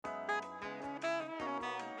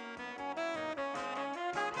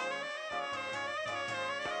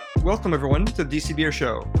Welcome everyone to the DC Beer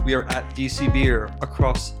Show. We are at DC Beer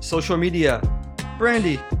across social media.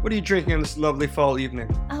 Brandy, what are you drinking on this lovely fall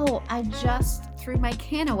evening? Oh, I just threw my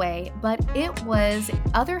can away, but it was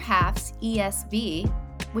Other Half's ESB,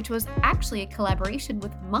 which was actually a collaboration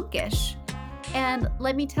with Monkish. And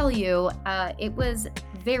let me tell you, it was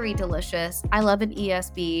very delicious. I love an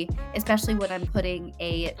ESB, especially when I'm putting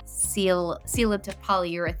a sealant of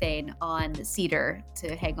polyurethane on cedar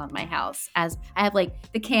to hang on my house. As I have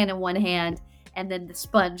like the can in one hand and then the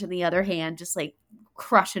sponge in the other hand, just like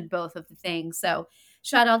crushing both of the things. So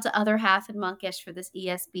shout out to Other Half and Monkish for this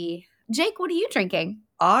ESB. Jake, what are you drinking?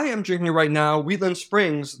 I am drinking right now Whelan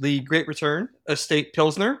Springs, the Great Return Estate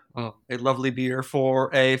Pilsner. A lovely beer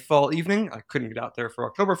for a fall evening. I couldn't get out there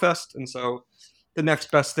for Oktoberfest, and so the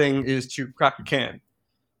next best thing is to crack a can.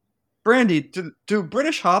 Brandy, do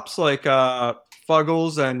British hops like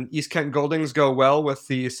Fuggles and East Kent Goldings go well with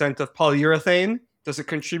the scent of polyurethane? Does it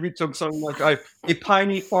contribute to something like a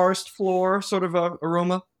piney forest floor sort of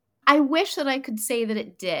aroma? I wish that I could say that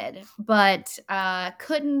it did, but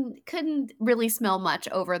couldn't really smell much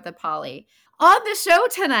over the poly. On the show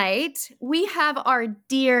tonight, we have our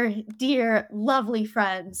dear, dear, lovely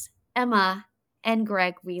friends, Emma and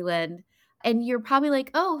Greg Whelan. And you're probably like,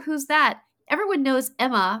 oh, who's that? Everyone knows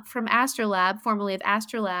Emma from Astrolab, formerly of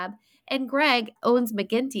Astrolab, and Greg owns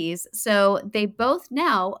McGinty's. So they both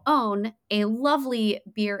now own a lovely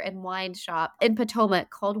beer and wine shop in Potomac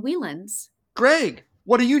called Whelans. Greg,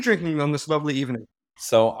 what are you drinking on this lovely evening?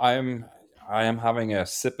 So I am having a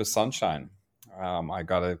sip of sunshine. I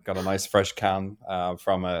got a nice fresh can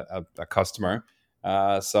from a customer.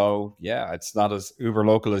 So yeah, it's not as uber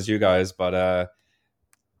local as you guys, but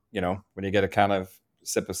when you get a can of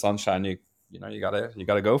sip of sunshine, you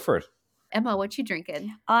gotta go for it. Emma, what you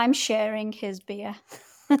drinking? I'm sharing his beer.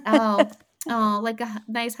 Oh, like a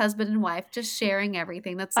nice husband and wife, just sharing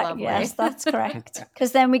everything. That's lovely. Yes, that's correct.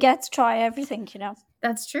 Because then we get to try everything,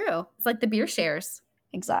 That's true. It's like the beer shares.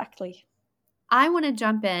 Exactly. I want to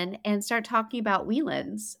jump in and start talking about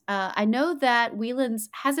Whelans. I know that Whelans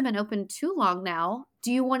hasn't been open too long now.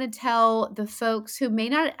 Do you want to tell the folks who may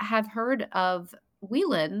not have heard of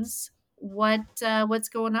Whelans what's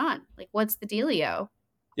going on? Like, what's the dealio?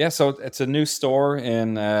 Yeah, so it's a new store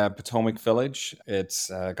in Potomac Village. It's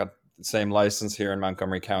got the same license here in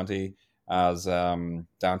Montgomery County as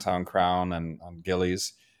Downtown Crown and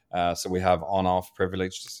Gillies. So we have on-off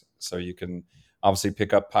privileges. So you can obviously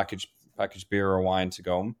pick up packaged beer or wine to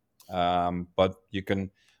go, but you can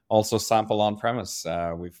also sample on premise.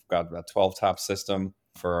 We've got a 12-tap system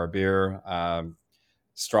for our beer.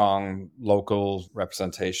 Strong local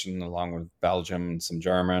representation along with Belgium and some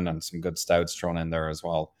German and some good stouts thrown in there as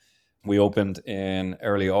well. We opened in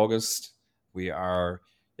early August. We are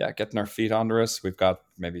getting our feet under us. We've got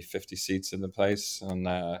maybe 50 seats in the place, and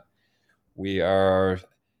we are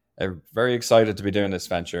very excited to be doing this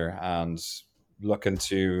venture and looking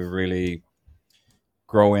to really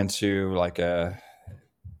grow into like a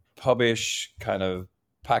pubish kind of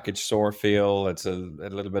package store feel. It's a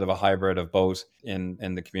little bit of a hybrid of both in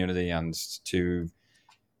the community, and to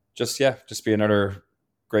just be another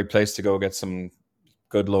great place to go get some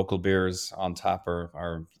good local beers on tap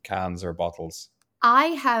or cans or bottles. I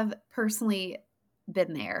have personally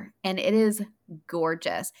been there, and it is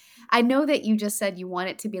gorgeous. I know that you just said you want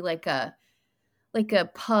it to be like a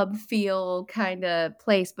pub feel kind of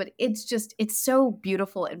place, but it's so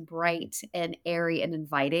beautiful and bright and airy and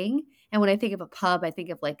inviting. And when I think of a pub, I think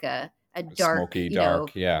of like a dark,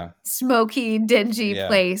 smoky, dingy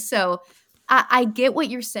place. So I get what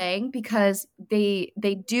you're saying, because they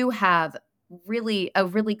do have a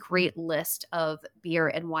really great list of beer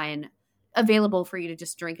and wine available for you to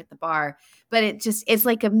just drink at the bar. But it's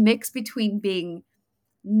like a mix between being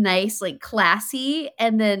nice, like classy,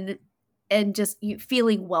 and just you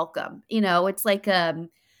feeling welcome. It's like an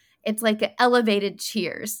elevated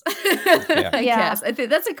cheers. I guess. I think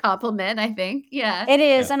that's a compliment, I think. Yeah. It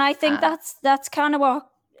is. Yeah. And I think that's kind of what,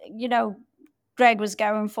 Greg was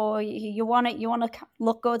going for. You want to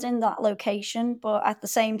look good in that location, but at the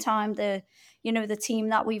same time, the team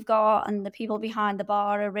that we've got and the people behind the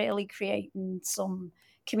bar are really creating some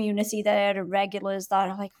community there, and regulars that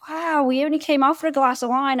are like, wow, we only came out for a glass of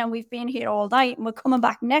wine and we've been here all night and we're coming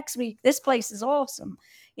back next week. This place is awesome.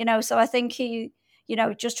 So I think he,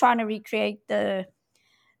 just trying to recreate the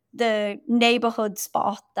neighborhood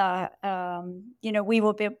spot that, we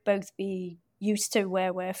will both be used to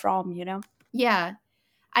where we're from, Yeah.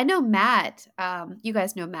 I know Matt, you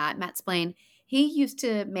guys know Matt Splain. He used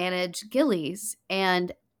to manage Gillies,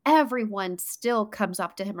 and everyone still comes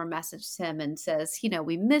up to him or messages him and says,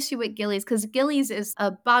 we miss you at Gillies, because Gillies is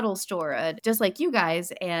a bottle store, just like you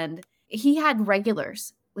guys. And he had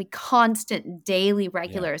regulars, like constant daily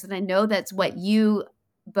regulars. Yeah. And I know that's what you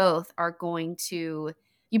both are going to,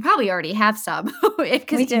 you probably already have some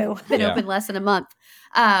because you've been open less than a month.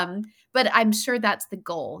 But I'm sure that's the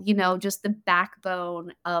goal, just the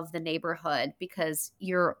backbone of the neighborhood, because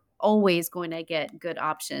you're always going to get good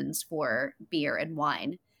options for beer and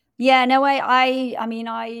wine. Yeah, no,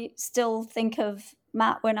 I still think of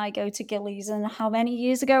Matt when I go to Gillies, and how many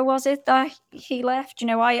years ago was it that he left?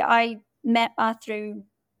 I met Matt through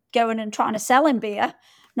going and trying to sell him beer,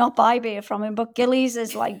 not buy beer from him. But Gillies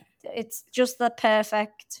is it's just the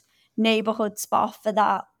perfect neighborhood spot for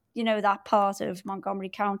that, that part of Montgomery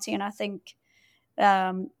County. And I think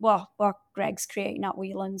what Greg's creating at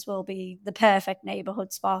Whelans will be the perfect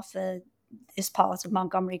neighborhood spot for this part of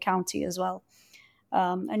Montgomery County as well.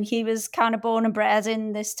 And he was kind of born and bred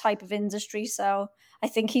in this type of industry. So I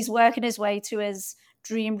think he's working his way to his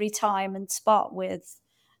dream retirement spot with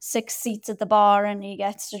 6 seats at the bar, and he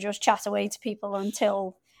gets to just chat away to people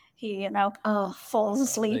until he, falls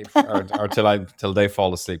asleep. or till they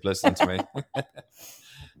fall asleep listening to me.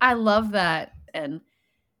 I love that. And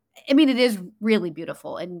I mean, it is really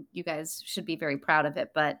beautiful, and you guys should be very proud of it.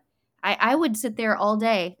 But I would sit there all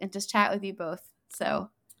day and just chat with you both. So,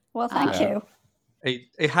 well, thank you.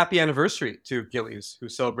 A happy anniversary to Gillies, who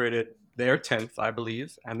celebrated their 10th, I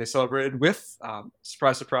believe, and they celebrated with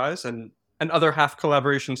surprise, and another half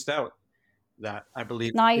collaboration stout that I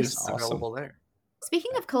believe is available there.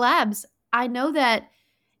 Speaking of collabs, I know that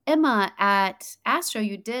Emma at Astro,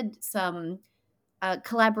 you did some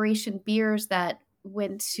collaboration beers that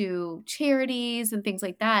went to charities and things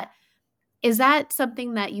like that. Is that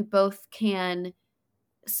something that you both can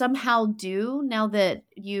somehow do now that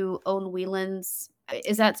you own Whelans?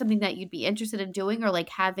 Is that something that you'd be interested in doing, or like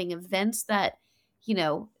having events that,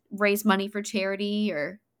 raise money for charity?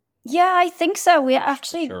 Or yeah, I think so. We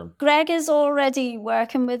actually, sure. Greg is already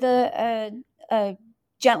working with a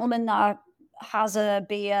gentleman that has a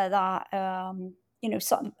beer that a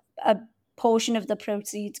portion of the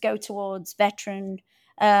proceeds go towards veteran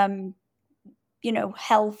health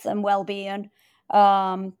and well-being.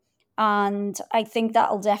 And I think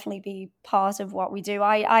that'll definitely be part of what we do.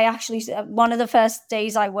 I actually, one of the first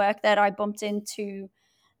days I worked there, I bumped into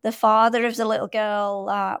the father of the little girl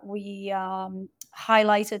that we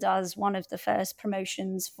highlighted as one of the first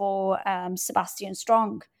promotions for Sebastian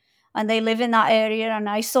Strong. And they live in that area. And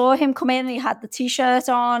I saw him come in and he had the T-shirt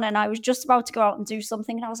on, and I was just about to go out and do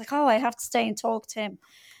something. And I was like, I have to stay and talk to him.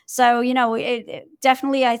 So, it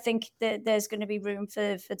definitely, I think that there's going to be room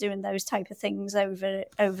for doing those type of things over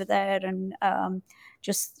there. And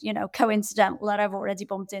just, coincidental that I've already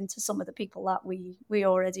bumped into some of the people that we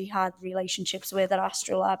already had relationships with at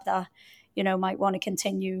Astrolab that, might want to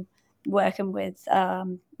continue working with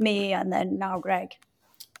me, and then now Greg.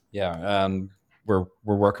 Yeah, we're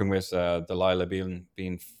working with the Lila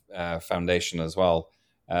Bean Foundation as well.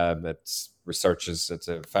 It's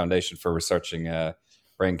a foundation for researching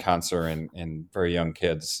brain cancer in very young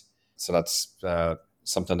kids. So that's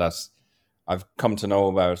something that I've come to know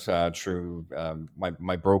about through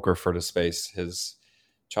my broker for the space. His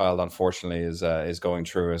child, unfortunately, is going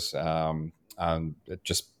through it, and it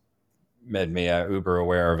just made me uber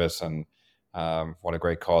aware of it, and what a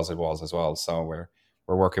great cause it was as well. So we're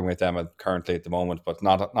working with them currently at the moment, but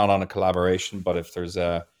not on a collaboration. But if there's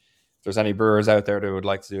any brewers out there that would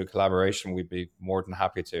like to do a collaboration, we'd be more than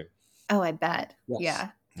happy to. Oh, I bet. Yes.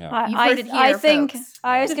 Yeah. I think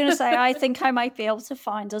I was going to say, I think I might be able to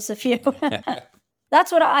find us a few.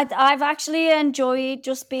 That's what I've actually enjoyed,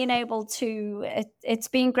 just being able to. It's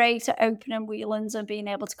been great to open in Whelans and being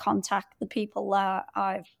able to contact the people that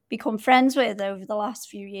I've become friends with over the last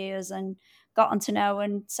few years and gotten to know,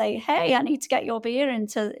 and say, hey, I need to get your beer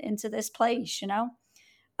into this place,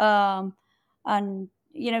 and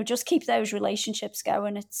just keep those relationships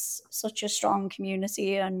going. It's such a strong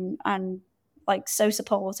community and like so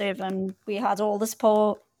supportive, and we had all the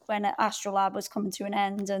support when Astrolab was coming to an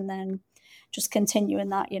end, and then just continuing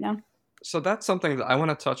that, So that's something that I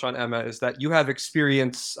want to touch on, Emma, is that you have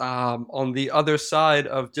experience on the other side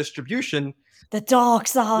of distribution. The dark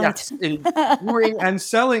side. Yes, in brewing and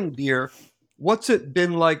selling beer. What's it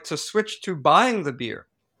been like to switch to buying the beer?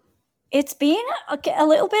 It's been a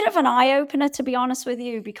little bit of an eye-opener, to be honest with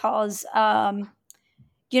you, because, I'm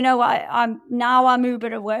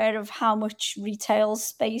uber aware of how much retail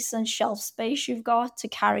space and shelf space you've got to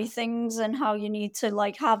carry things, and how you need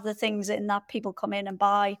to have the things in that people come in and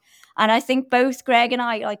buy. And I think both Greg and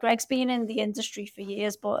I, Greg's been in the industry for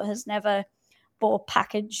years, but has never bought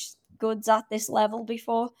packaged goods at this level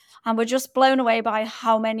before, and we're just blown away by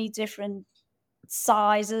how many different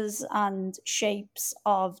sizes and shapes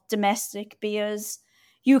of domestic beers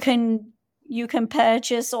you can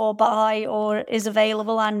purchase or buy or is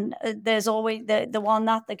available. And there's always the one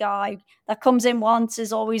that the guy that comes in once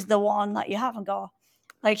is always the one that you haven't got.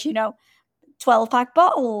 Like, 12-pack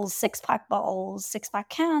bottles, 6-pack bottles, 6-pack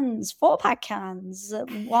cans, 4-pack cans,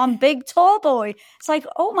 one big tall boy. It's like,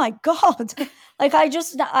 oh my God. Like, I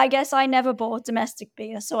guess I never bought domestic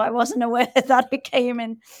beer, so I wasn't aware that it came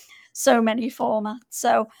in so many formats.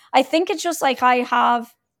 So I think it's just like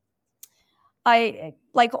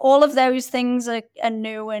like all of those things are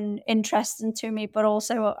new and interesting to me, but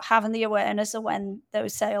also having the awareness of when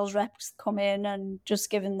those sales reps come in and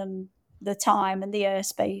just giving them the time and the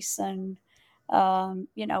airspace. And,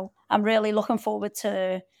 I'm really looking forward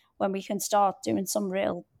to when we can start doing some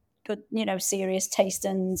real good, serious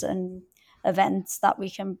tastings and events that we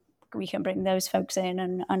can bring those folks in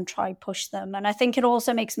and try push them. And I think it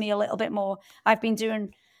also makes me a little bit more, I've been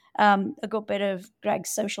doing a good bit of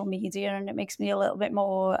Greg's social media, and it makes me a little bit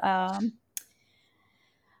more,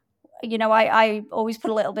 I always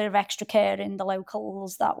put a little bit of extra care in the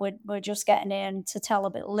locals that we're just getting in to tell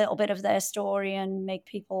a little bit of their story and make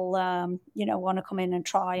people, want to come in and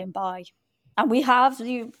try and buy. And we have,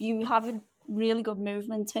 you have a really good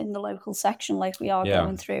movement in the local section, like we are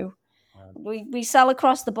going through. We sell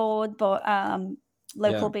across the board, but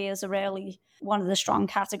local beers are really one of the strong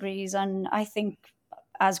categories. And I think,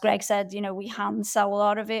 as Greg said, we hand sell a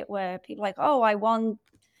lot of it, where people are like, oh, I want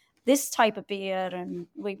this type of beer. And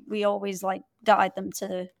we always like guide them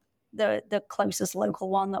to the closest local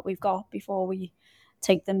one that we've got before we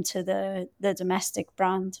take them to the domestic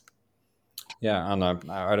brand. Yeah, and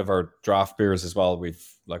out of our draft beers as well, we've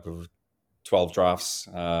 12 drafts,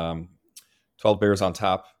 12 beers on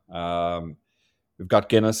tap. We've got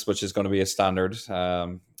Guinness, which is going to be a standard,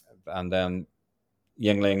 and then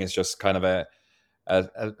Yuengling is just kind of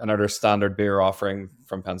another standard beer offering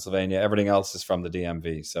from Pennsylvania. Everything else is from the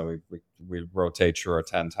DMV, so we rotate through our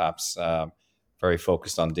 10 taps, very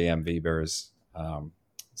focused on DMV beers.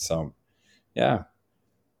 So yeah,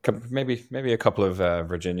 maybe a couple of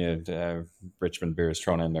Virginia, Richmond beers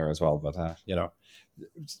thrown in there as well, but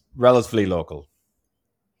relatively local.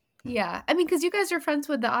 Yeah, I mean, because you guys are friends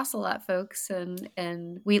with the Ocelot folks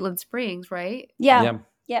and Whelan Springs, right? Yeah.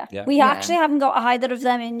 We actually haven't got either of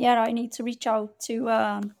them in yet. I need to reach out to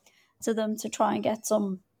them to try and get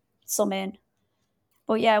some in.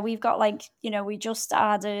 But yeah, we've got we just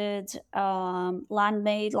added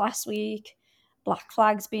Landmade last week. Black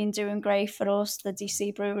Flag's been doing great for us. The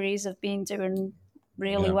DC breweries have been doing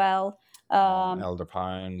really well. Elder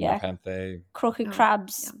Pine, Nepenthe, Crooked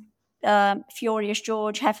Crabs. Furious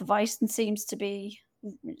George, Hefeweizen seems to be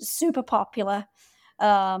super popular.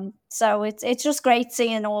 So it's just great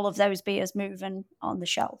seeing all of those beers moving on the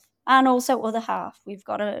shelf. And also Other Half. We've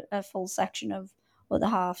got a full section of Other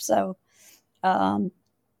Half. So, we're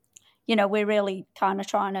really kind of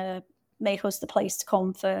trying to make us the place to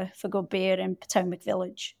come for good beer in Potomac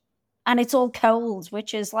Village. And it's all cold,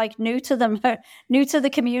 which is new to them, new to the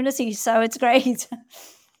community. So it's great.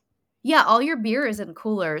 Yeah, all your beer is in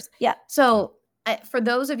coolers. Yeah. So for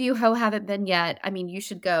those of you who haven't been yet, I mean, you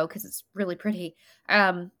should go because it's really pretty.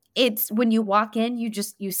 It's when you walk in,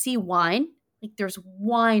 you see wine. Like there's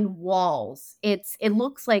wine walls. It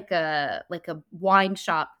looks like a wine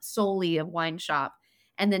shop, solely a wine shop.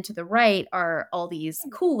 And then to the right are all these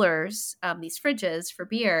coolers, these fridges for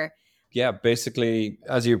beer. Yeah, basically,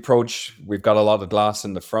 as you approach, we've got a lot of glass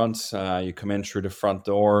in the front. You come in through the front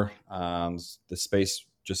door, and the space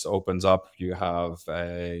just opens up. You have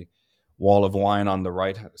a wall of wine on the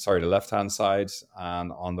left-hand side,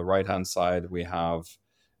 and on the right-hand side we have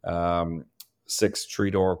 6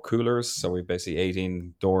 3-door coolers. So we've basically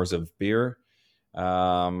 18 doors of beer,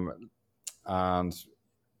 and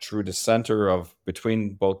through the center of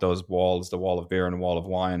between both those walls, the wall of beer and the wall of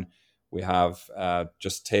wine, we have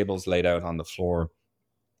just tables laid out on the floor.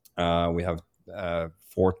 We have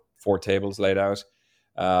 4 tables laid out.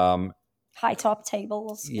 High top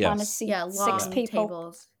tables. Yes. Kind of seat long 6 people.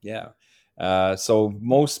 tables. Yeah. So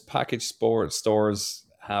most package stores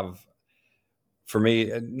have, for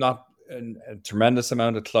me, not a tremendous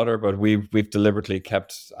amount of clutter, but we've deliberately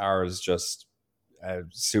kept ours just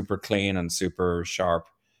super clean and super sharp,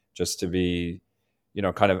 just to be,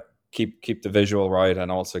 kind of keep the visual right,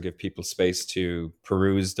 and also give people space to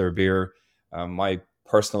peruse their beer. My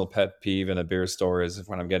personal pet peeve in a beer store is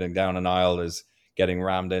when I'm getting down an aisle is getting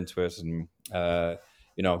rammed into it, and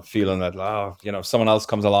feeling that, if someone else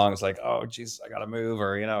comes along, it's like, oh geez, I gotta move,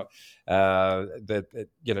 or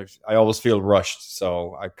I always feel rushed,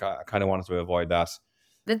 so I kind of wanted to avoid that.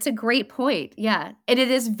 That's a great point. Yeah, and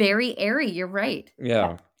it is very airy. You're right.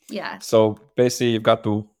 Yeah. So basically, you've got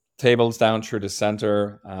the tables down through the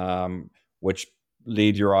center, which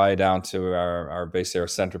lead your eye down to our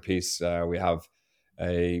centerpiece. We have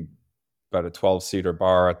about a 12-seater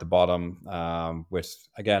bar at the bottom, with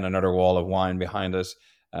again another wall of wine behind it,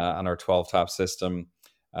 and our 12-tap system.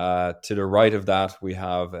 To the right of that, we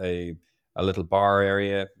have a little bar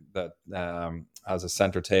area that has a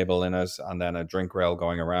center table in it, and then a drink rail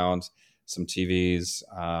going around, some TVs.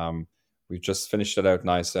 We've just finished it out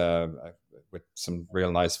nice with some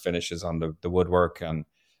real nice finishes on the woodwork and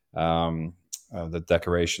the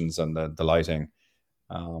decorations and the lighting.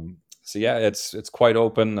 So yeah, it's quite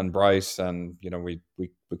open and bright, and we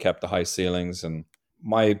kept the high ceilings. And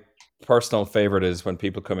my personal favorite is when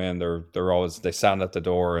people come in, they stand at the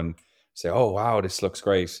door and say, "Oh wow, this looks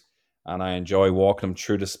great," and I enjoy walking them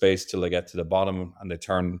through the space till they get to the bottom and they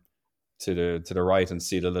turn to the right and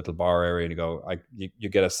see the little bar area, and you go, you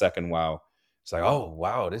get a second wow. It's like, oh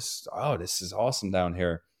wow, this is awesome down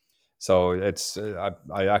here. So it's I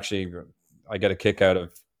get a kick out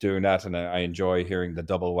of doing that, and I enjoy hearing the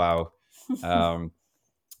double wow,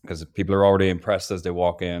 because people are already impressed as they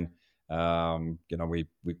walk in. We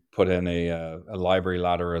put in a library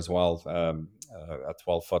ladder as well, a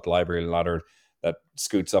 12-foot library ladder that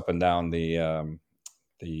scoots up and down the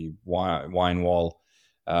wine wall.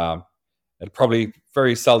 It'll probably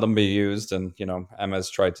very seldom be used, and Emma's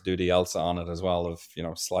tried to do the Elsa on it as well, of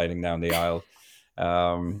sliding down the aisle.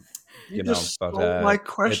 You just stole my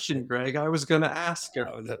question, Greg. I was going to ask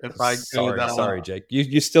if I could. Sorry, Jake.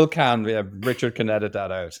 You still can. Richard can edit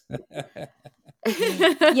that out.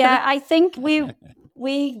 Yeah, I think we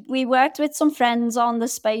worked with some friends on the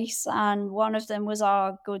space, and one of them was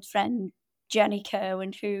our good friend Jenny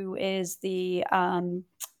Kerwin, who is the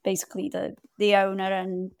basically the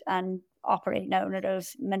owner and operating owner of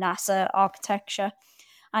Manasseh Architecture.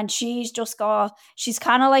 And she's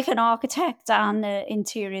kind of like an architect and an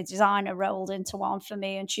interior designer rolled into one for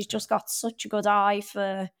me. And she's just got such a good eye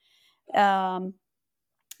for,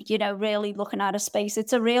 really looking at a space.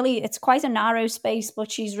 It's quite a narrow space, but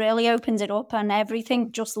she's really opened it up, and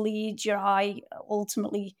everything just leads your eye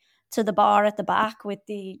ultimately to the bar at the back with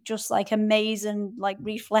the just like amazing, like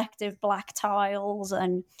reflective black tiles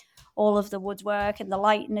and all of the woodwork, and the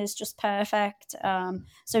lighting is just perfect.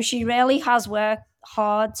 So she really has worked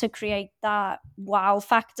hard to create that wow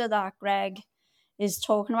factor that Greg is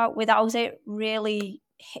talking about without it really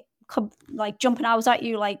like jumping out at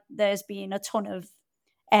you like there's been a ton of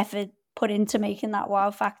effort put into making that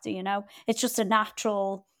wow factor. It's just a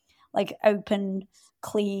natural, like, open,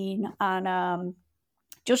 clean, and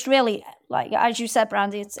just really, like as you said,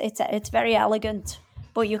 Brandy, it's very elegant,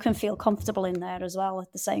 but you can feel comfortable in there as well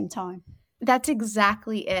at the same time. That's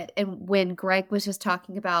exactly it. And when Greg was just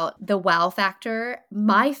talking about the wow factor,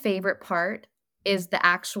 my favorite part is the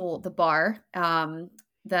bar, right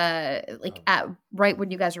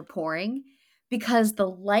when you guys are pouring, because the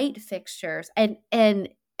light fixtures and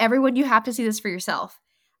everyone, you have to see this for yourself.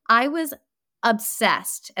 I was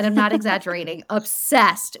obsessed, and I'm not exaggerating,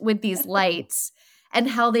 obsessed with these lights and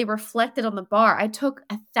how they reflected on the bar. I took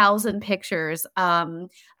 1,000 pictures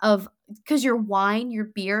of, because your wine, your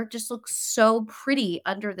beer just looks so pretty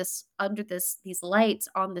under these lights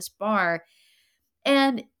on this bar.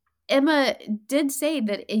 And Emma did say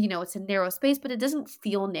that, it's a narrow space, but it doesn't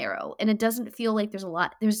feel narrow, and it doesn't feel like there's a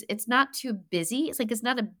lot. It's not too busy. It's like, it's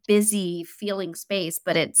not a busy feeling space,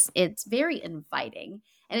 but it's very inviting,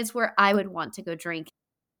 and it's where I would want to go drink.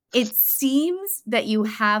 It seems that you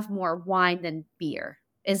have more wine than beer.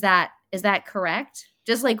 Is that correct?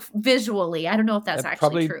 Just like visually, I don't know if that's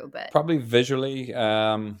actually true, but probably visually.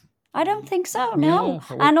 I don't think so. No,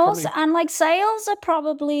 and also, and like sales are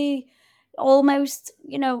probably almost,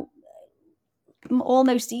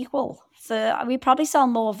 almost equal. We probably sell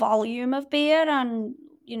more volume of beer and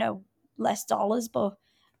less dollars, but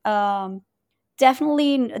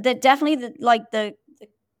definitely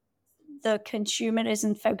the consumer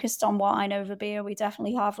isn't focused on wine over beer. We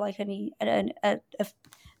definitely have like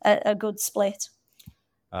a good split.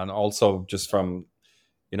 And also just from,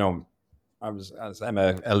 as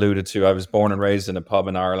Emma alluded to, I was born and raised in a pub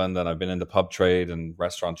in Ireland, and I've been in the pub trade and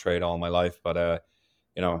restaurant trade all my life. But,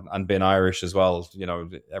 and being Irish as well,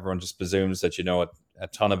 everyone just presumes that you know a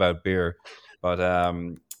ton about beer. But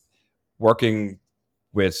working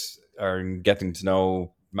with or getting to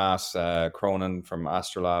know Matt Cronin from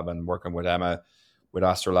Astrolab and working with Emma with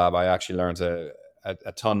Astrolab, I actually learned a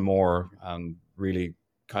ton more and really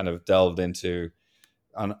kind of delved into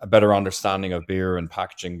a better understanding of beer and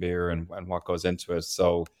packaging beer and what goes into it.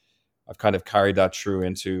 So I've kind of carried that through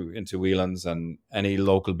into Whelans, and any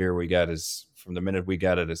local beer we get is, from the minute we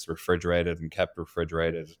get it, it's refrigerated and kept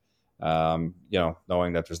refrigerated. Knowing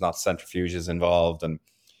that there's not centrifuges involved and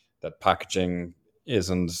that packaging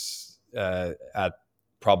isn't at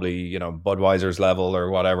probably, Budweiser's level or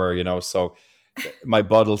whatever, so my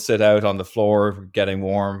bud will sit out on the floor getting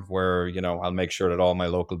warm, where, I'll make sure that all my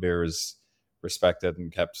local beer is respected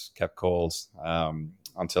and kept cold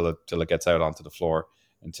until it gets out onto the floor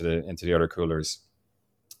into the other coolers.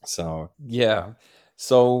 So yeah,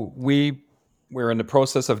 so we're in the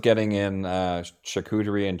process of getting in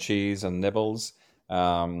charcuterie and cheese and nibbles.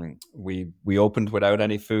 We opened without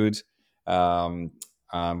any food.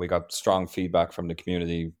 And we got strong feedback from the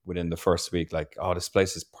community within the first week, like, oh, this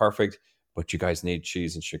place is perfect, but you guys need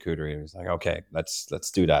cheese and charcuterie. It was like, okay,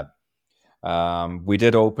 let's do that. We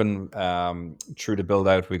did open through the build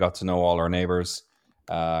out. We got to know all our neighbors.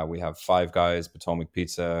 We have Five Guys, Potomac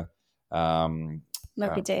Pizza,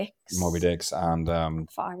 Moby Dick's, and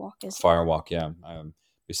Firewalk.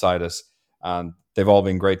 Beside us, and they've all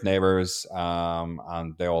been great neighbors,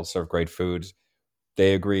 and they all serve great food.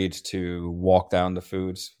 They agreed to walk down the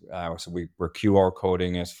food, so we're QR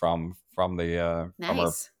coding it from the from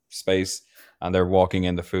our space, and they're walking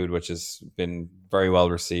in the food, which has been very well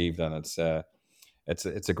received, and it's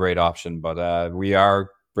a great option. But we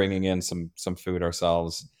are bringing in some food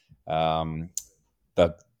ourselves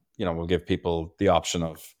that will give people the option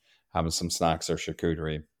of having some snacks or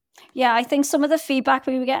charcuterie. Yeah, I think some of the feedback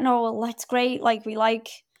we were getting, that's great. Like, we like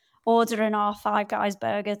ordering our Five Guys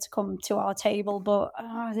burger to come to our table, but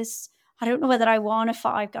I don't know whether I want a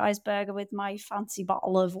Five Guys burger with my fancy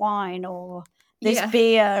bottle of wine or this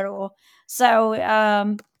beer, or so.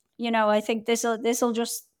 I think this'll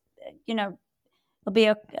just it'll be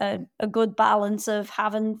a good balance of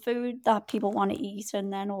having food that people want to eat,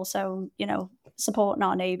 and then also supporting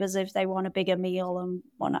our neighbours if they want a bigger meal and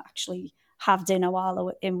want to actually have dinner while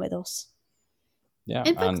they're in with us. Yeah,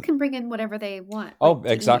 and folks can bring in whatever they want. Oh,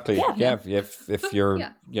 exactly. Yeah. If you're,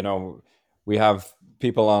 we have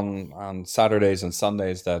people on Saturdays and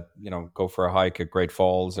Sundays that go for a hike at Great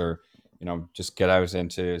Falls, or just get out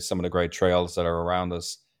into some of the great trails that are around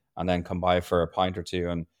us, and then come by for a pint or two.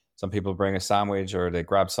 And some people bring a sandwich, or they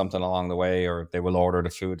grab something along the way, or they will order the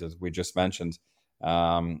food as we just mentioned,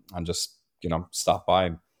 and just stop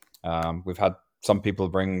by. We've had some people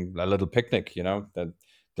bring a little picnic, that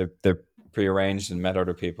they're prearranged and met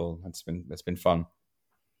other people. It's been fun.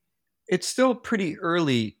 It's still pretty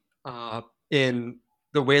early in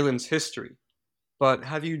the Whelans history, but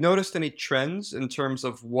have you noticed any trends in terms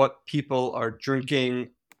of what people are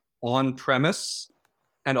drinking on premise,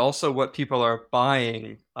 and also what people are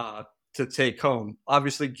buying to take home?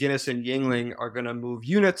 Obviously, Guinness and Yuengling are going to move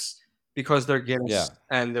units because they're Guinness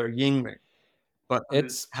and they're Yuengling. But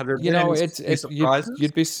have there been any surprises?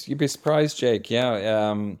 You'd be surprised, Jake.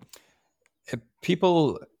 Yeah,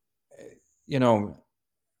 people,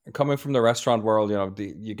 coming from the restaurant world,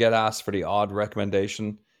 you get asked for the odd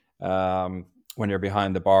recommendation when you're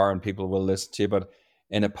behind the bar, and people will listen to you. But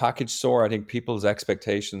in a package store, I think people's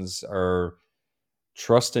expectations are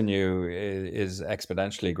trust in you is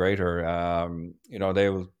exponentially greater.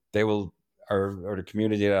 They will, or the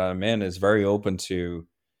community that I'm in is very open to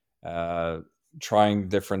trying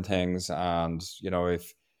different things. And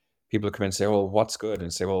if people come in and say, well, what's good,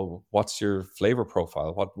 and say, well, what's your flavor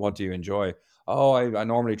profile, what do you enjoy? Oh, I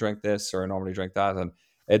normally drink this, or I normally drink that. And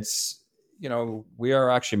it's we are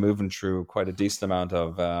actually moving through quite a decent amount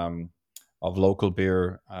of local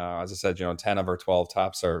beer. As I said, 10 of our 12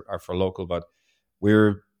 taps are for local, but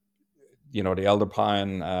we're the Elder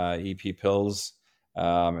Pine EP Pills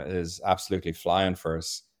is absolutely flying for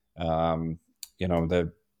us.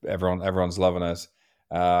 Everyone's loving it.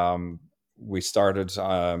 We started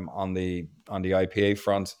on the IPA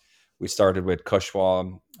front. We started with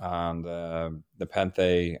Cushwa and the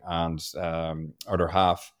Penthe and Other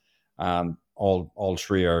Half, and all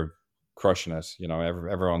three are crushing it.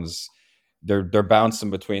 Everyone's they're bouncing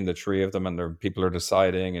between the three of them, and people are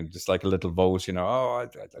deciding, and just like a little vote.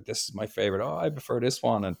 This is my favorite. Oh, I prefer this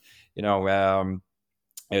one, and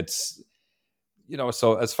it's.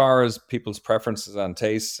 So as far as people's preferences and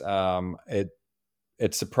tastes,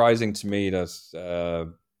 it's surprising to me that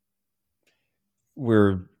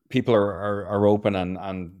people are open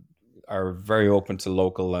and are very open to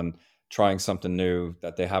local and trying something new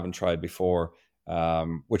that they haven't tried before,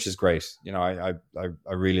 which is great. I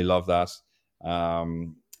really love that.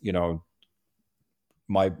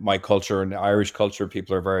 My culture and the Irish culture,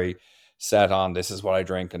 people are very set on this is what I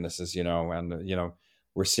drink, and this is and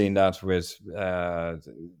we're seeing that with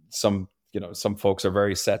some folks are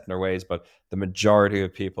very set in their ways, but the majority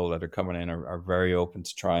of people that are coming in are very open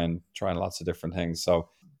to trying lots of different things. So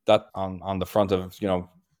that on the front of,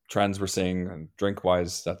 trends we're seeing drink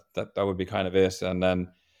wise, that would be kind of it. And then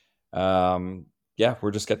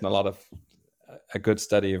we're just getting a good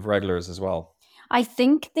steady of regulars as well. I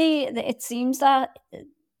think it seems that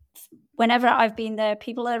whenever I've been there,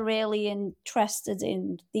 people are really interested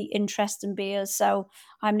in the interesting beers. So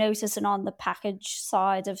I'm noticing on the package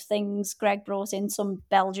side of things, Greg brought in some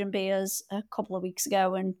Belgian beers a couple of weeks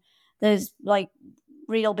ago, and there's like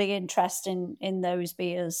real big interest in those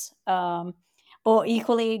beers. But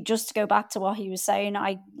equally, just to go back to what he was saying,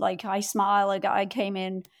 I smile. A guy came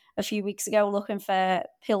in a few weeks ago looking for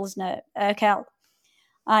Pilsner Urquell,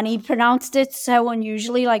 and he pronounced it so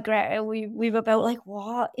unusually. Like we were both like,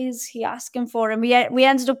 what is he asking for? And we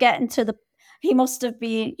ended up getting to he must have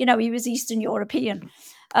been, he was Eastern European.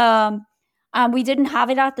 And we didn't have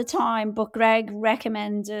it at the time, but Greg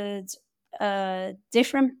recommended a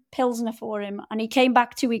different Pilsner for him. And he came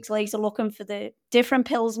back 2 weeks later looking for the different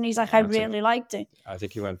Pils. And he's like, I really liked it. I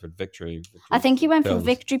think he went for Victory. I think he went for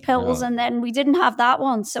Victory Pils. Yeah. And then we didn't have that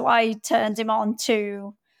one. So I turned him on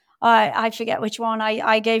to... I forget which one.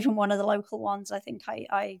 I gave him one of the local ones. I think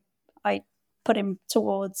I put him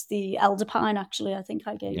towards the Elder Pine, actually. I think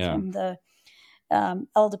I gave him the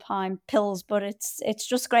Elder Pine Pils. But it's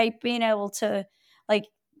just great being able to like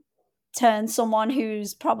turn someone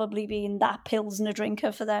who's probably been that Pilsner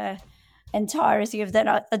drinker for their entirety of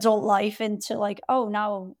their adult life into like, oh,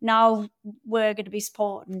 now we're going to be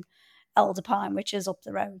supporting Elder Pine, which is up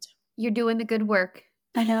the road. You're doing the good work.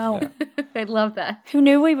 I know. Yeah. I love that. Who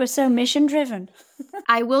knew we were so mission driven?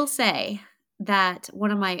 I will say that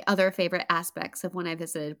one of my other favorite aspects of when I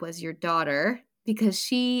visited was your daughter, because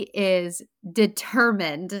she is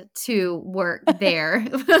determined to work there.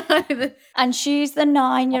 And she's the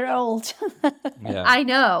 9-year-old. Yeah. I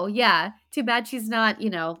know. Yeah. Too bad she's not,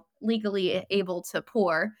 legally able to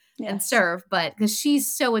pour and serve, but because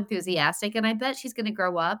she's so enthusiastic, and I bet she's going to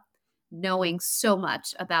grow up knowing so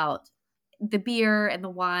much about the beer and the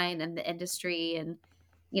wine and the industry, and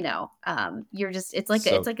it's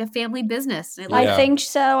like a family business. I think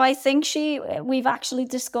so. I think we've actually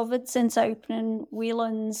discovered since opening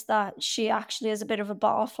Whelans that she actually is a bit of a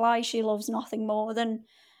barfly. She loves nothing more than,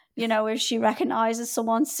 if she recognizes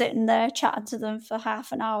someone sitting there chatting to them for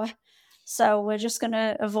half an hour. So we're just going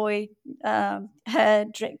to avoid her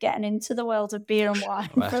getting into the world of beer and wine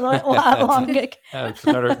for a little while longer.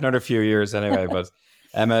 Another few years anyway, but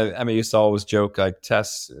Emma used to always joke, like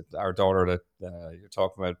Tess, our daughter that you're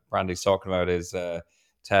talking about, Brandy's talking about, is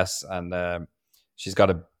Tess, and she's got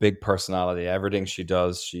a big personality. Everything she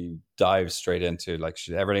does, she dives straight into. Like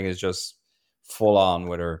everything is just full on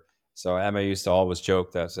with her. So Emma used to always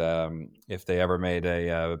joke that if they ever made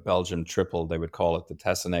a Belgian triple, they would call it the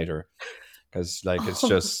Tessinator, because it's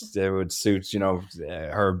just it would suit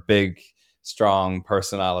her big, strong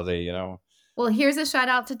personality. Well, here's a shout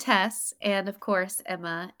out to Tess and, of course,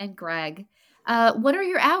 Emma and Greg. What are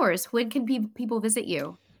your hours? When can people visit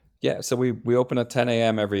you? Yeah, so we open at 10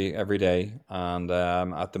 a.m. every day. And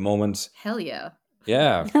at the moment... Hell yeah.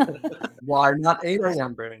 Yeah. Why not 8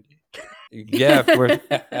 a.m., Brandy? Yeah,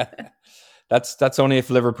 that's only if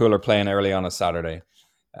Liverpool are playing early on a Saturday.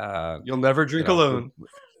 You'll never drink alone.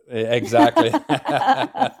 Exactly.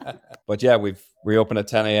 But yeah, we open at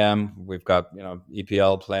 10 a.m. We've got,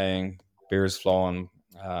 EPL playing, beers flowing.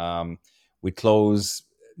 We close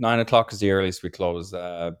 9 o'clock is the earliest we close.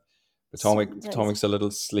 Potomac's a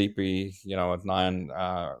little sleepy, at 9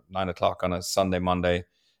 o'clock on a Sunday, Monday.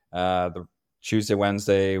 The Tuesday,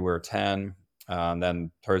 Wednesday we're 10, and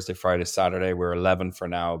then Thursday, Friday, Saturday we're 11 for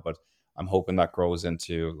now. But I'm hoping that grows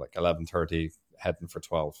into like 11:30, heading for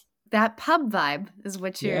 12. That pub vibe is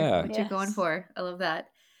what you're going for. I love that.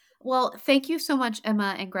 Well, thank you so much,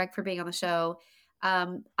 Emma and Greg, for being on the show.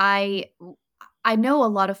 I know a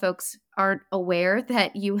lot of folks aren't aware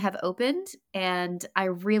that you have opened, and I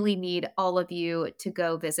really need all of you to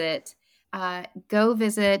go visit. Greg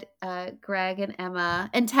and Emma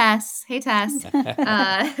and Tess. Hey, Tess.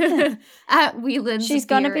 At Whelans. She's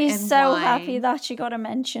going to be so happy that she got a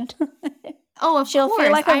mention. Oh, she'll course.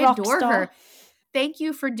 Feel like a rock adore star. Her. Thank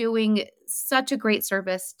you for doing such a great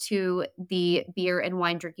service to the beer and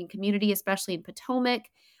wine drinking community, especially in Potomac,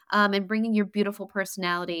 and bringing your beautiful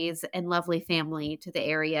personalities and lovely family to the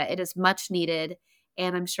area. It is much needed.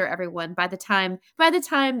 And I'm sure everyone, by the time,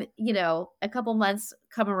 a couple months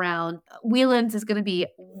come around, Whelans is going to be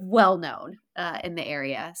well known in the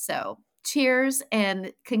area. So cheers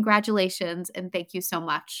and congratulations. And thank you so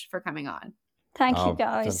much for coming on. Thank you,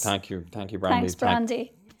 guys. Thank you, Brandy. Thanks,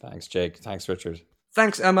 Brandy. Thanks, Jake. Thanks, Richard.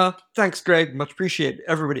 Thanks, Emma. Thanks, Greg. Much appreciated.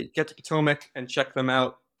 Everybody, get to Potomac and check them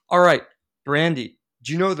out. All right, Brandy,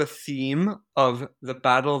 do you know the theme of the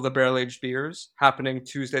Battle of the Barrel-Aged Beers happening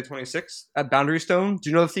Tuesday 26th at Boundary Stone? Do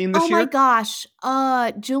you know the theme this year? Oh my gosh.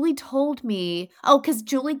 Julie told me. Oh, because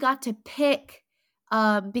Julie got to pick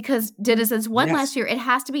because Denizens won last year. It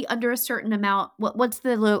has to be under a certain amount. What's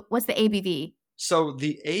the ABV? So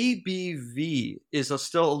the ABV is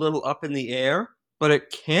still a little up in the air, but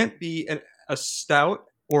it can't be a stout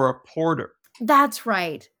or a porter. That's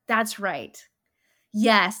right.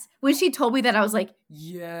 Yes. When she told me that, I was like,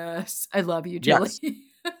 yes, I love you, Julie.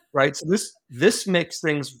 Yes. Right. So this makes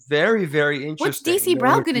things very, very interesting. What's DC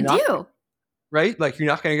Brown going to do? Right. Like, you're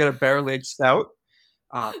not going to get a barrel-aged stout.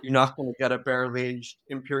 You're not going to get a barrel-aged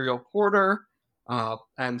imperial porter.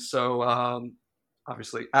 And so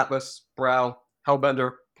obviously Atlas, Brow,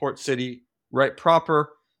 Hellbender, Port City, Right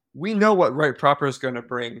Proper. We know what Right Proper is going to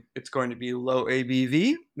bring. It's going to be low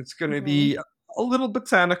ABV. It's going to be a little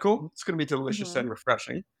botanical. It's going to be delicious and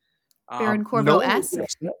refreshing. Baron Corvo-esque.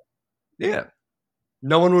 Yeah.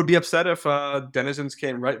 No one would be upset if Denizens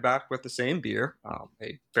came right back with the same beer,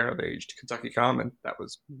 a barrel-aged Kentucky Common. That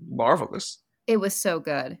was marvelous. It was so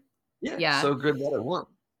good. Yeah. So good that it won.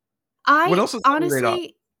 What else is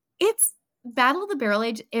honestly, it's Battle of the Barrel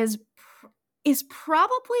Age is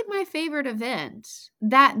probably my favorite event.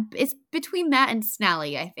 That it's between that and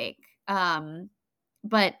Snally, I think.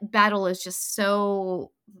 But Battle is just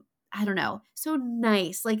so, I don't know, so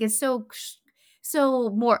nice. Like, it's so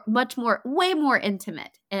way more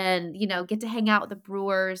intimate, and get to hang out with the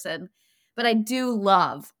brewers. But I do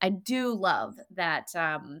love that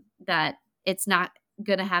that it's not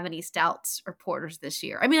gonna have any stouts or porters this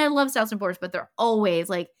year. I mean, I love stouts and porters, but they're always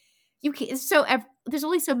like, there's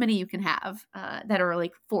only so many you can have that are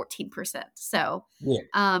like 14%. So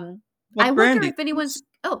I wonder if anyone's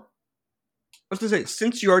I was going to say,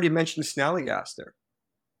 since you already mentioned Snallygaster,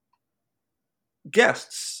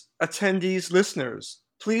 guests, attendees, listeners,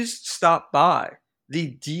 please stop by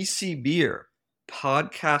the DC Beer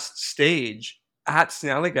podcast stage at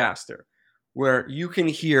Snallygaster, where you can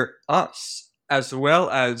hear us as well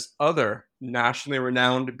as other nationally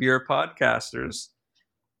renowned beer podcasters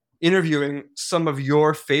interviewing some of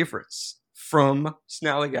your favorites from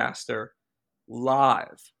Snallygaster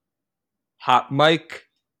live. Hot mic,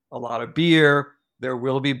 a lot of beer. There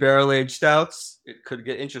will be barrel-aged stouts. It could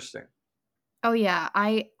get interesting. Oh, yeah.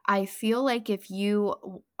 I feel like if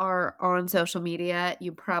you are on social media,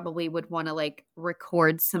 you probably would want to like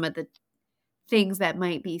record some of the things that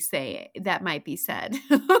might be said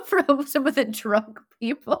from some of the drunk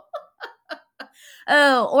people.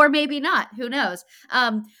 Or maybe not. Who knows?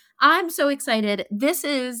 I'm so excited. This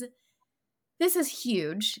is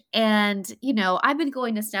huge. And, I've been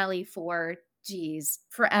going to Snally for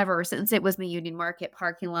forever, since it was the Union Market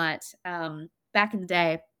parking lot back in the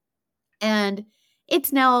day. And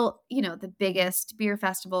it's now, the biggest beer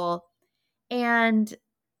festival. And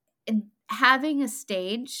having a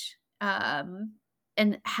stage and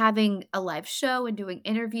having a live show and doing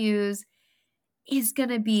interviews is going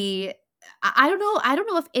to be, I don't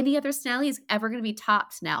know if any other Snally is ever going to be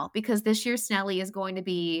topped now, because this year's Snally is going to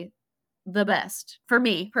be the best for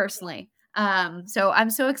me personally. So I'm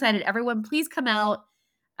so excited. Everyone, please come out,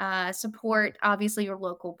 support obviously your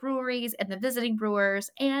local breweries and the visiting brewers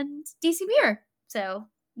and DC Beer. So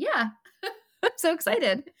yeah, I'm so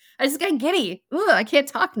excited. I just got giddy. Ooh, I can't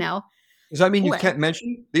talk now. Does that mean you can't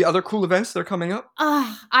mention the other cool events that are coming up?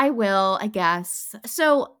 I will, I guess.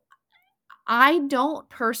 So I don't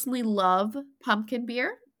personally love pumpkin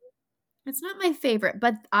beer. It's not my favorite,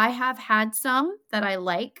 but I have had some that I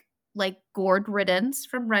like Gourd Riddance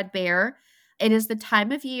from Red Bear. It is the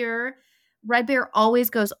time of year. Red Bear always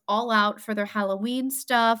goes all out for their Halloween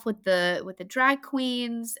stuff with the drag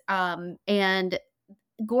queens. And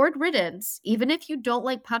Gourd Riddance, even if you don't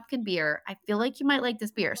like pumpkin beer, I feel like you might like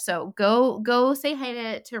this beer. So go say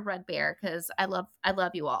hi to Red Bear, because I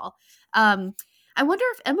love you all. I wonder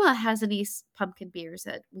if Emma has any pumpkin beers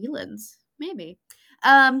at Whelans. Maybe.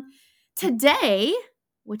 Today,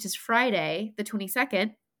 which is Friday, the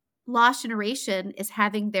 22nd, Lost Generation is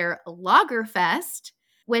having their Lagerfest,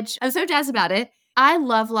 which I'm so jazzed about it. I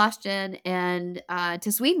love Lost Gen, and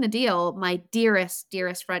to sweeten the deal, my dearest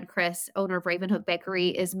friend Chris, owner of Ravenhook Bakery,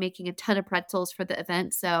 is making a ton of pretzels for the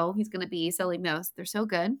event, so he's going to be selling those. They're so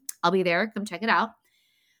good. I'll be there. Come check it out.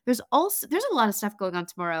 There's a lot of stuff going on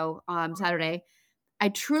tomorrow, Saturday. I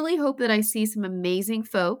truly hope that I see some amazing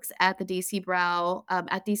folks at the DC Brow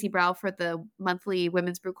for the monthly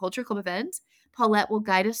Women's Brew Culture Club event. Paulette will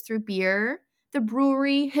guide us through beer, the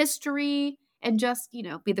brewery, history, and just,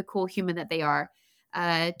 be the cool human that they are.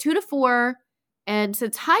 2 to 4. And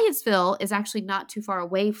since Hyattsville is actually not too far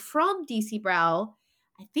away from DC Brow,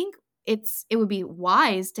 I think it would be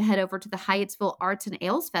wise to head over to the Hyattsville Arts and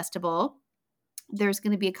Ales Festival. There's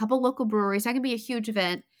going to be a couple local breweries. That can be a huge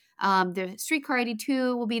event. The Streetcar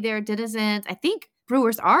 82 will be there. Denizens. I think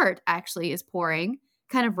Brewers Art actually is pouring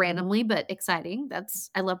kind of randomly, but exciting.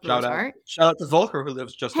 I love Brewers Art. Shout out to Volker, who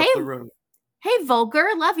lives just up the road. Hey, Volker.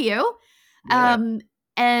 Love you. Yeah.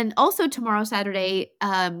 And also tomorrow, Saturday,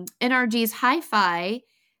 NRG's Hi-Fi,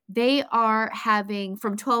 they are having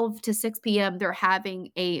from 12 to 6 p.m., they're having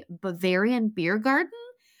a Bavarian beer garden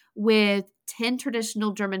with 10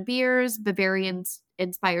 traditional German beers,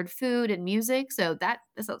 Bavarian-inspired food and music. So that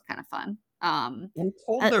sounds kind of fun. I'm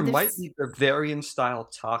told there might be Bavarian-style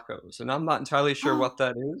tacos, and I'm not entirely sure what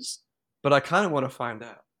that is, but I kind of want to find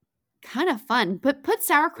out. Kind of fun. But put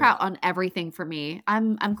sauerkraut on everything for me.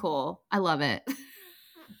 I'm cool. I love it.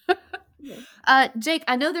 Jake,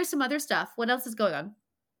 I know there's some other stuff. What else is going on?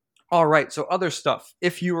 All right. So other stuff.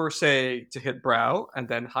 If you were, say, to hit Brow and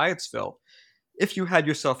then Hyattsville, if you had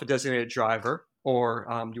yourself a designated driver or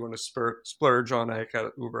you want to splurge on a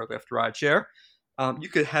Uber, Lyft, rideshare, you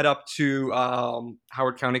could head up to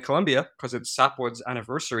Howard County, Columbia, because it's Sapwood's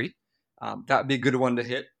anniversary. That'd be a good one to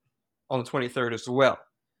hit on the 23rd as well.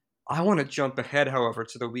 I want to jump ahead, however,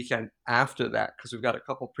 to the weekend after that, because we've got a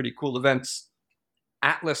couple pretty cool events.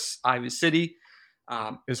 Atlas Ivy City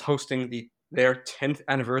is hosting their 10th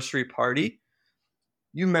anniversary party.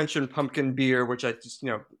 You mentioned pumpkin beer, which I just,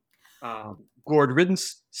 gourd-ridden,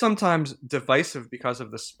 sometimes divisive because of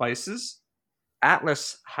the spices.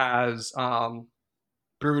 Atlas has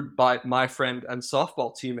brewed by my friend and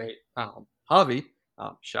softball teammate, Javi.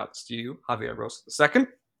 Shouts to you, Javier Rosa II.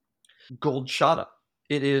 Gold Chata.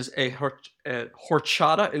 It is a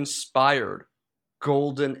horchata-inspired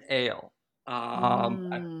golden ale.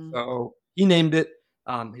 So he named it.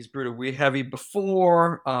 He's brewed a wee heavy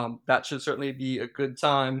before. That should certainly be a good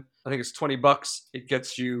time. I think it's $20. It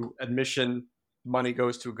gets you admission. Money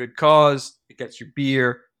goes to a good cause. It gets you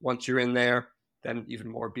beer once you're in there. Then even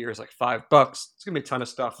more beer is like $5. It's gonna be a ton of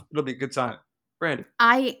stuff. It'll be a good time. Brandy.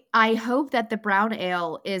 I hope that the brown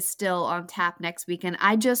ale is still on tap next weekend.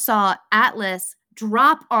 I just saw Atlas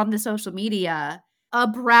drop on the social media a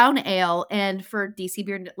brown ale, and for DC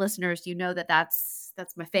Beer listeners, you know that's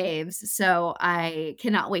my faves. So I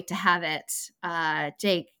cannot wait to have it.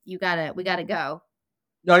 Jake, we gotta go.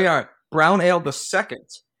 No, yeah. Brown Ale the Second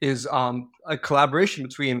is a collaboration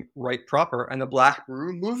between Right Proper and the Black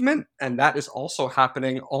Brew Movement, and that is also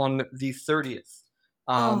happening on the 30th.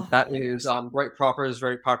 That is Right Proper is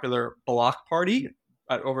very popular block party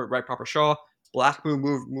over at Right Proper Shaw. Black Brew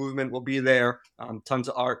Movement will be there. Tons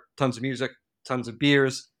of art, tons of music, tons of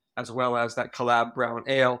beers, as well as that collab brown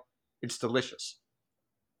ale. It's delicious.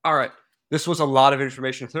 All right. This was a lot of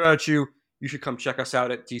information to throw at you. You should come check us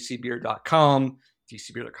out at dcbeer.com,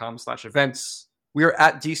 dcbeer.com/events. We are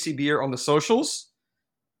at DC Beer on the socials.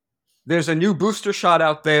 There's a new booster shot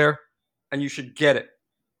out there, and you should get it.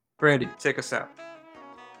 Brandy, take us out.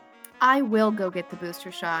 I will go get the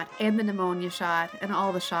booster shot and the pneumonia shot and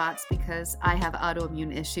all the shots because I have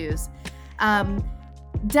autoimmune issues.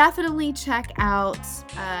 Definitely check out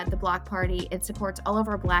the Block Party. It supports all of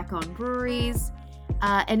our Black-owned breweries.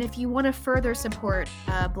 And if you want to further support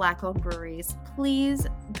Black-owned breweries, please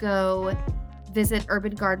go visit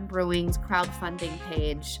Urban Garden Brewing's crowdfunding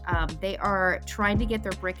page. They are trying to get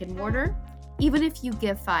their brick and mortar. Even if you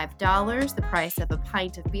give $5, the price of a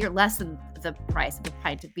pint of beer, less than the price of a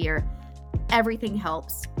pint of beer, everything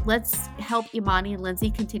helps. Let's help Imani and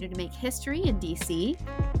Lindsay continue to make history in DC.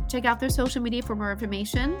 Check out their social media for more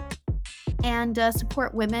information and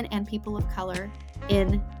support women and people of color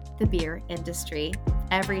in the beer industry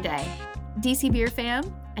every day. DC Beer fam,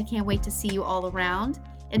 I can't wait to see you all around.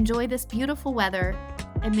 Enjoy this beautiful weather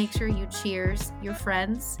and make sure you cheers your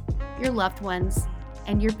friends, your loved ones,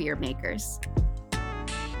 and your beer makers.